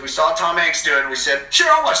is because we saw Tom Hanks do it and we said, sure,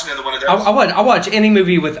 I'll watch another one of those. I'll watch any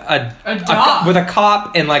movie with a dog. With a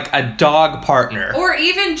cop and like a dog partner. Or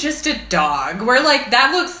even just a dog. Where like,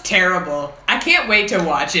 that looks terrible. I can't wait to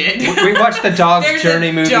watch it. We watch the Dog's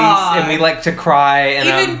Journey movies and we like to cry.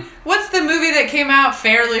 And what's the movie that came out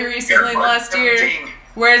fairly recently last year?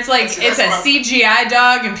 Where it's like, it's a CGI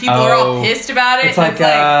dog and people are all pissed about it. It's like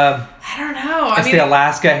I don't know. It's the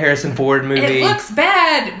Alaska Harrison Ford movie. It looks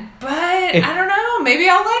bad, but I don't know. Maybe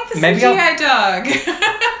I'll like the CGI dog.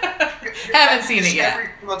 Haven't seen it yet. Every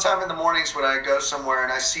single time in the mornings when I go somewhere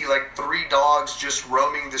and I see like 3 dogs just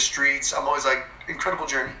roaming the streets, I'm always like, incredible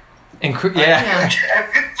journey. Yeah.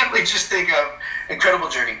 I instantly just think of Incredible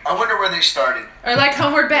Journey. I wonder where they started. Or like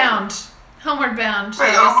Homeward Bound. Homeward Bound.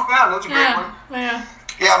 Right, Homeward Bound. That's a great one. Yeah.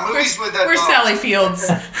 Yeah, movies with that. Where's Sally Fields?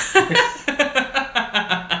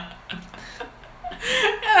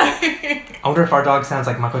 I wonder if our dog sounds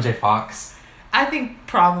like Michael J. Fox. I think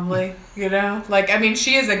probably,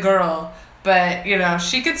 she is a girl, but,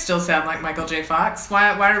 she could still sound like Michael J. Fox.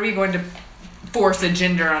 Why are we going to force a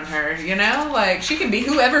gender on her, she can be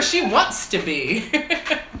whoever she wants to be.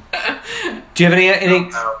 Do you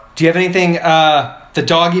have anything, the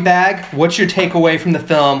doggy bag, what's your takeaway from the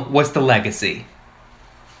film? What's the legacy?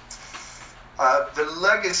 The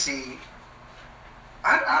legacy...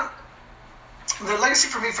 The legacy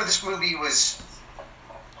for me for this movie was...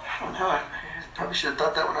 I don't know. I probably should have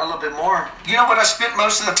thought that one a little bit more. What I spent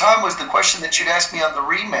most of the time was the question that you'd asked me on the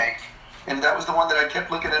remake. And that was the one that I kept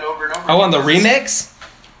looking at over and over. Oh, on the remix?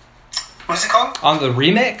 What's it called? On the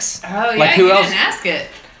remix? Oh, yeah, you didn't ask it.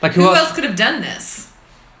 Like who else could have done this?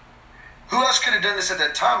 Who else could have done this at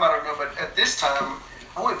that time? I don't know. But at this time,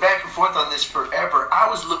 I went back and forth on this forever. I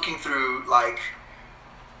was looking through,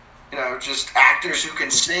 just actors who can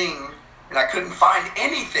sing. And I couldn't find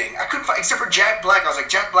anything. Except for Jack Black. I was like,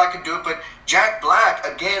 Jack Black could do it, but Jack Black,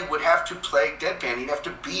 again, would have to play deadpan. He'd have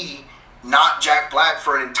to be not Jack Black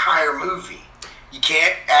for an entire movie. You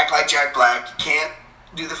can't act like Jack Black. You can't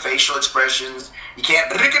do the facial expressions. You can't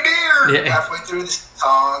halfway through the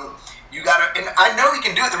song. You gotta, and I know he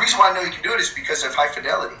can do it. The reason why I know he can do it is because of High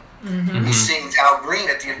Fidelity. Mm-hmm. He sings Al Green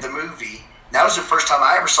at the end of the movie. And that was the first time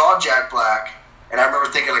I ever saw Jack Black. And I remember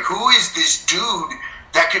thinking, who is this dude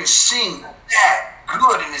that can sing that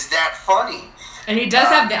good and is that funny? And he does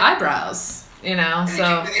have the eyebrows, so. He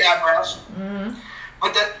can do the eyebrows. Mm-hmm.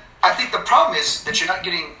 But I think the problem is that you're not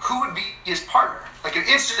getting who would be his partner.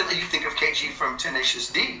 Instantly you think of KG from Tenacious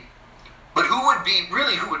D. But who would be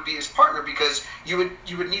his partner? Because you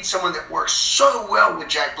would need someone that works so well with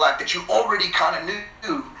Jack Black that you already kind of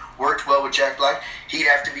knew worked well with Jack Black. He'd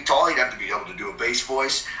have to be tall. He'd have to be able to do a bass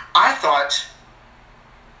voice. I thought...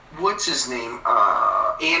 What's his name?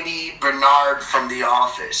 Andy Bernard from The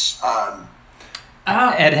Office.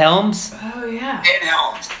 Ed Helms? Oh, yeah. Ed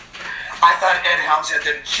Helms. I thought Ed Helms had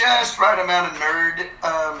the just right amount of nerd,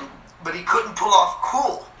 but he couldn't pull off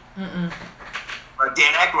cool. Mm-mm.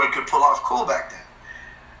 Dan Aykroyd could pull off cool back then.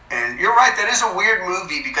 And you're right, that is a weird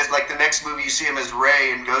movie because, the next movie you see him as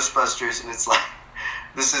Ray in Ghostbusters, and it's like,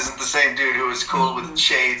 this isn't the same dude who was cool with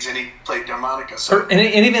shades and he played harmonica. So, and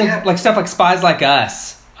even stuff like Spies Like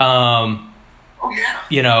Us.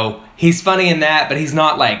 He's funny in that, but he's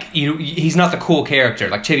not he's not the cool character.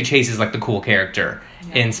 Like Chevy Chase is the cool character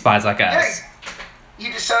in Spies Like Us. Yeah,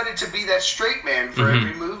 he decided to be that straight man for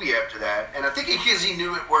every movie after that, and I think because he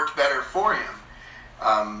knew it worked better for him.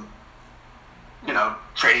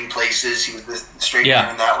 Trading Places, he was the straight man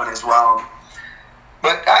in that one as well.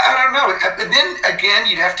 But I don't know. But then again,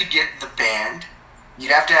 you'd have to get the band.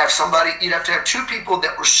 You'd have to have somebody. You'd have to have 2 people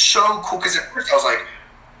that were so cool. Because at first I was like.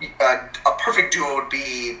 A perfect duo would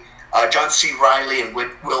be John C. Reilly and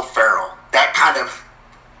Will Ferrell. That kind of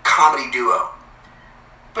comedy duo.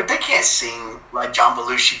 but they can't sing like John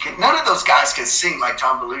Belushi. None of those guys can sing like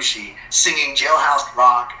John Belushi singing Jailhouse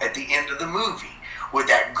Rock at the end of the movie with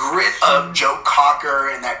that grit of Joe Cocker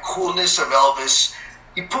and that coolness of Elvis.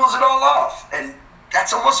 He pulls it all off, and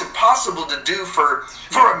that's almost impossible to do for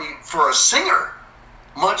a singer,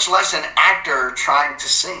 much less an actor trying to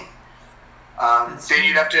sing. Then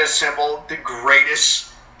you'd have to assemble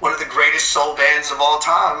one of the greatest soul bands of all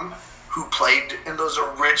time, who played in those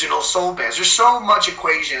original soul bands. There's so much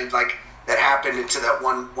equation like that happened into that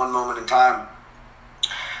one moment in time.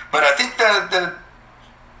 But I think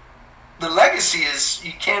the legacy is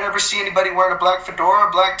you can't ever see anybody wearing a black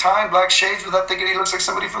fedora, black tie, and black shades without thinking he looks like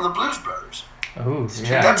somebody from the Blues Brothers. Oh,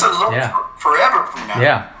 yeah. That's a look forever from now.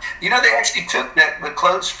 Yeah. You know, they actually took the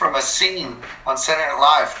clothes from a scene on Saturday Night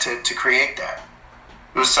Live to create that.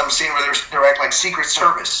 It was some scene where they were acting like Secret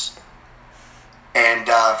Service, and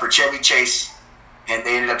for Chevy Chase, and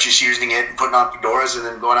they ended up just using it and putting on fedoras and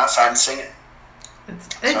then going outside and singing.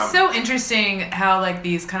 It's so interesting how like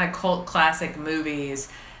these kind of cult classic movies,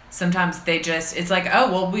 sometimes it's like,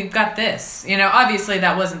 oh, well, we've got this. You know, obviously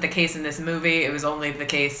that wasn't the case in this movie. It was only the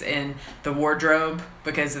case in The Wardrobe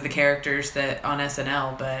because of the characters that on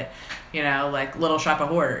SNL. But, you know, like Little Shop of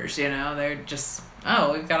Horrors, you know, they're just,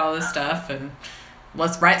 oh, we've got all this stuff and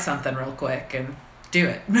let's write something real quick and do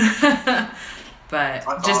it. But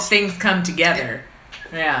That's just awesome. Things come together.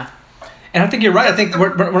 Yeah. And I think you're right. I think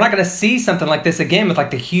we're not going to see something like this again with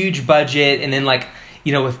like the huge budget and then like,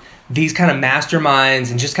 you know, with these kind of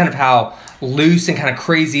masterminds and just kind of how loose and kind of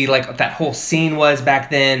crazy like that whole scene was back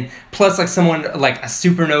then. Plus like someone like a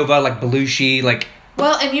supernova like Belushi, like.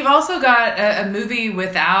 Well, and you've also got a movie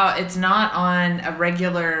it's not on a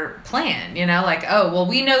regular plan, you know, like, oh, well,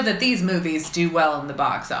 we know that these movies do well in the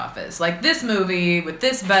box office. Like this movie with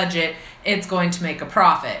this budget, it's going to make a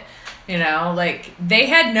profit. You know, like they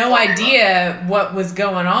had no idea what was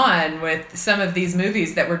going on with some of these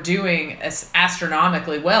movies that were doing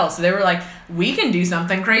astronomically well. So they were like, we can do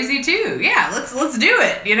something crazy too. Yeah, let's do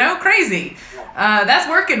it. You know, crazy. That's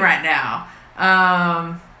working right now.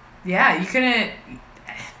 Yeah,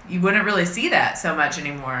 you wouldn't really see that so much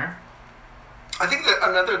anymore. I think that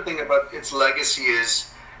another thing about its legacy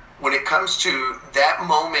is when it comes to that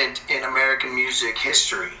moment in American music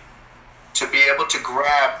history, to be able to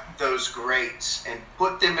grab those greats and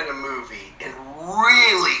put them in a movie and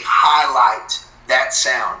really highlight that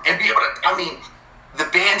sound and be able to, I mean, the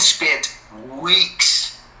band spent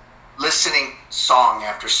weeks listening song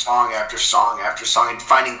after song after song after song and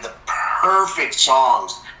finding the perfect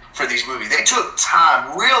songs for these movies. They took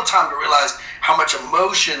real time to realize how much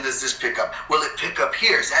emotion does this pick up? Will it pick up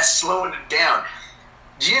here? Is that slowing it down?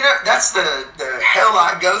 Do you know, that's the hell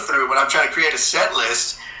I go through when I'm trying to create a set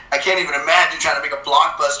list. I can't even imagine trying to make a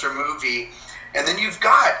blockbuster movie. And then you've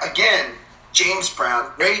got, again, James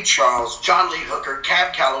Brown, Ray Charles, John Lee Hooker,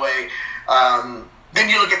 Cab Calloway. Then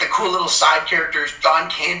you look at the cool little side characters. John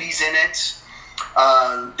Candy's in it.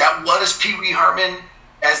 That was Pee Wee Herman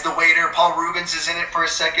as the waiter. Paul Rubens is in it for a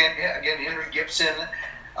second. Yeah, again, Henry Gibson.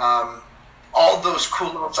 All those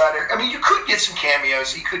cool little side. I mean, you could get some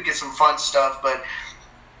cameos. You could get some fun stuff, but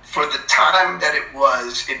for the time that it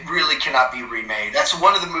was, it really cannot be remade. That's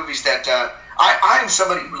one of the movies that I am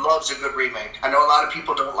somebody who loves a good remake. I know a lot of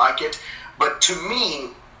people don't like it, but to me,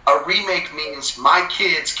 a remake means my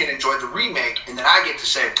kids can enjoy the remake, and then I get to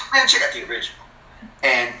say, man, check out the original.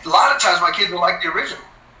 And a lot of times my kids will like the original.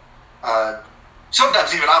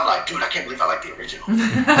 Sometimes even I'm like, dude, I can't believe I like the original.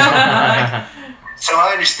 So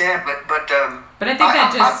I understand, but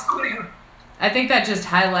I think that just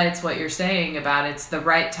highlights what you're saying about it's the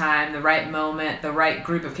right time, the right moment, the right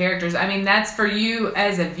group of characters. I mean, that's for you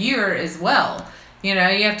as a viewer as well. You know,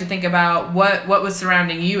 you have to think about what was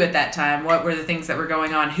surrounding you at that time. What were the things that were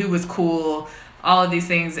going on? Who was cool? All of these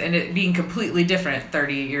things, and it being completely different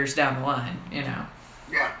 30 years down the line, you know.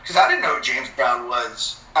 Yeah, because I didn't know who James Brown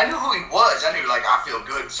was. I knew who he was. I knew, like, I Feel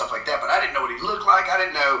Good and stuff like that, but I didn't know what he looked like. I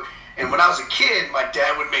didn't know. And when I was a kid, my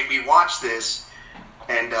dad would make me watch this.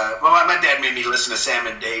 And, my dad made me listen to Sam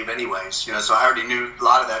and Dave anyways, you know, so I already knew a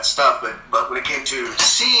lot of that stuff. But when it came to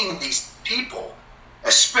seeing these people,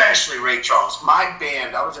 especially Ray Charles, my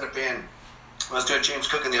band, I was in a band, I was doing James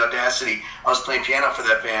Cook and the Audacity. I was playing piano for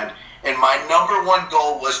that band. And my number one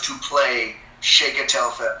goal was to play Shake a Tail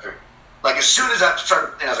Feather. Like, as soon as I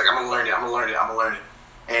started playing, I was like, I'm going to learn it.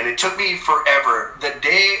 And it took me forever. The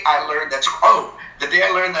day I learned that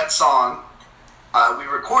song, we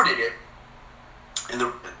recorded it. And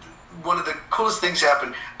one of the coolest things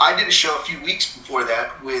happened. I did a show a few weeks before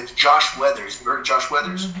that with Josh Weathers. You heard of Josh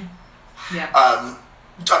Weathers? Mm-hmm. Yeah.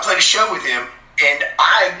 I played a show with him, And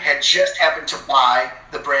I had just happened to buy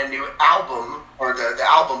the brand new album, or the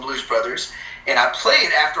album Blues Brothers, and I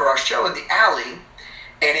played after our show in the alley,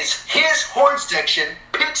 and his horn section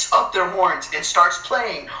picks up their horns and starts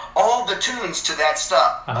playing all the tunes to that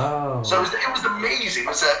stuff. Oh. So it was amazing. It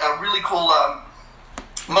was a really cool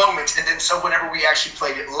moment. And then so whenever we actually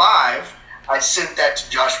played it live, I sent that to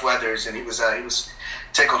Josh Weathers, and he was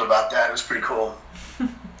tickled about that. It was pretty cool.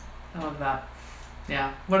 I love that.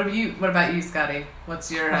 Yeah. What about you, Scotty?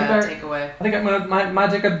 What's your takeaway? I think my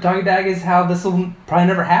Jacob Doggy Dag is how this will probably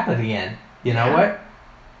never happen again. You know what?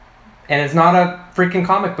 And it's not a freaking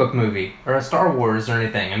comic book movie or a Star Wars or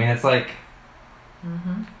anything. I mean, it's like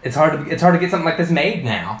it's hard to get something like this made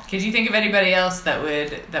now. Could you think of anybody else that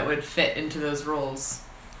would fit into those roles?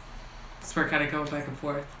 So we're kind of going back and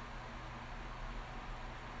forth.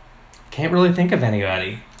 Can't really think of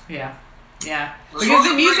anybody. Yeah. Because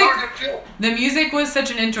the music was such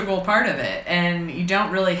an integral part of it, and you don't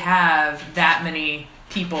really have that many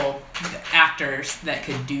actors that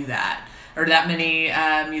could do that, or that many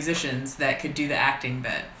musicians that could do the acting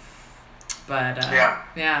bit. But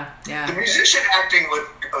yeah. The musician acting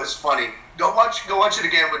was funny. Go watch it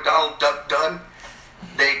again with Donald Duck Dunn.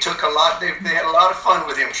 They took a lot. They had a lot of fun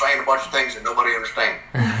with him saying a bunch of things that nobody understands.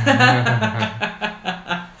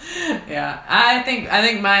 Yeah, I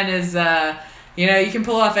think mine is, you can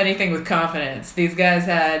pull off anything with confidence. These guys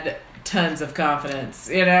had tons of confidence,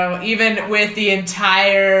 even with the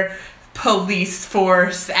entire police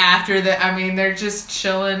force they're just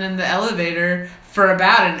chilling in the elevator for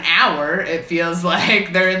about an hour. It feels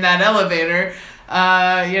like they're in that elevator,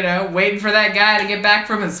 waiting for that guy to get back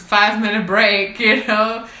from his 5-minute break,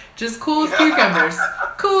 just cool as cucumbers.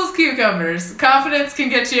 Cool as cucumbers. Confidence can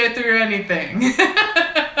get you through anything.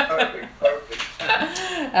 Perfect.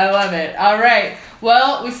 I love it. All right.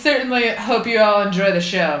 Well, we certainly hope you all enjoy the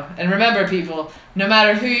show. And remember, people, no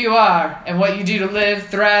matter who you are and what you do to live,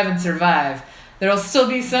 thrive, and survive, there'll still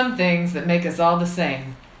be some things that make us all the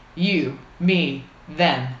same. You, me,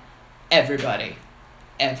 them, everybody.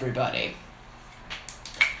 Everybody.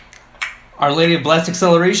 Our Lady of Blessed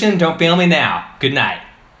Acceleration, don't fail me now. Good night.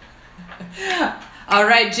 All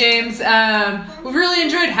right, James. We've really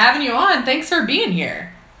enjoyed having you on. Thanks for being here.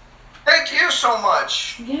 Thank you so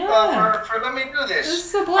much for letting me do this. This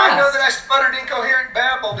is a blast. I know that I stuttered incoherent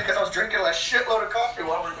babble because I was drinking a shitload of coffee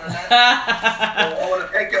while we were doing that. So I want to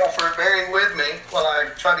thank y'all for bearing with me while I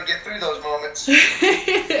try to get through those moments.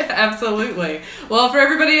 Absolutely. Well, for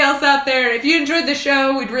everybody else out there, if you enjoyed the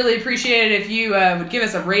show, we'd really appreciate it if you would give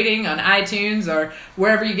us a rating on iTunes or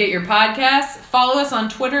wherever you get your podcasts. Follow us on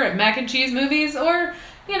Twitter at Mac and Cheese Movies, or,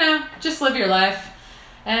 just live your life.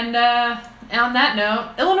 And on that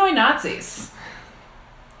note, Illinois Nazis.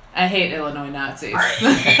 I hate Illinois Nazis.